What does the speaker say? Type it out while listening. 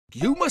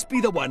You must be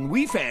the one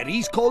we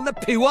fairies call the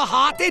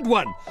pure-hearted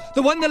one.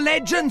 The one the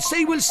legends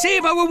say will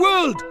save our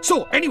world.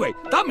 So, anyway,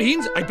 that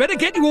means I better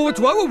get you over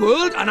to our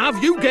world and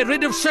have you get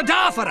rid of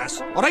Shadar for us.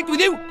 All right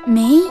with you?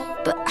 Me?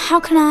 But how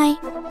can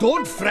I?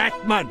 Don't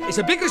fret, man. It's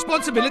a big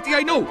responsibility,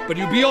 I know, but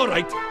you'll be all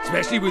right,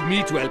 especially with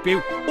me to help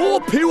you. Oh,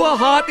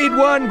 pure-hearted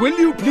one, will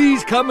you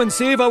please come and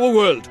save our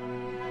world?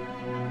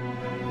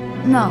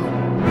 No.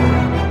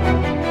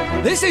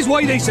 This is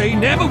why they say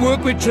never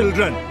work with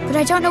children. But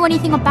I don't know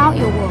anything about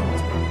your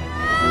world.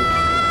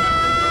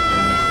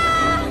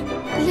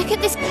 Look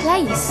at this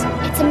place.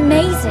 It's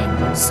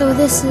amazing. So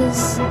this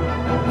is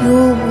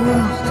your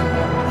world.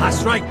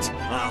 That's right.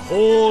 A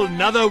whole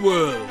nother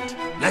world.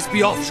 Let's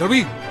be off, shall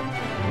we?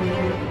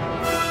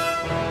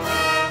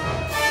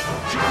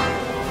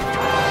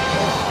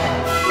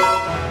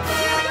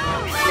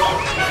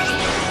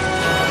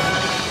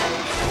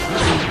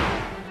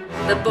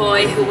 The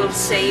boy who will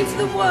save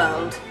the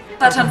world.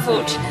 But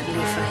unfortunately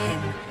for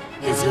him,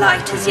 his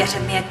light is yet a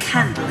mere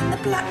candle in the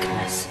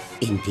blackness.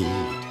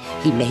 Indeed.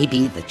 He may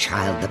be the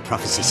child the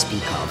prophecies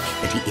speak of,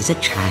 but he is a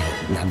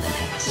child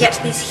nonetheless. Yet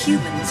these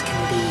humans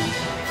can be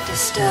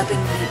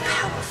disturbingly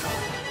powerful.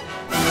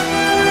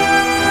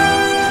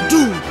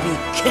 Do be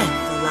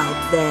careful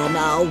out there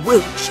now,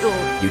 won't you?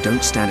 You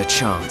don't stand a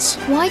chance.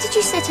 Why did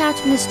you set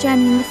out on this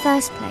journey in the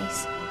first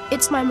place?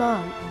 It's my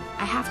mom.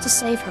 I have to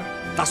save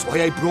her. That's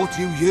why I brought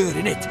you here,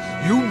 innit?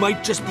 You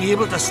might just be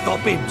able to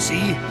stop him,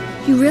 see?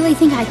 You really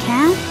think I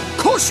can? Of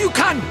course you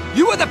can!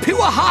 You are the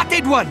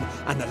pure-hearted one!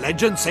 And the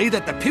legends say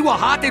that the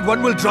pure-hearted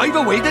one will drive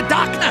away the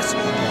darkness.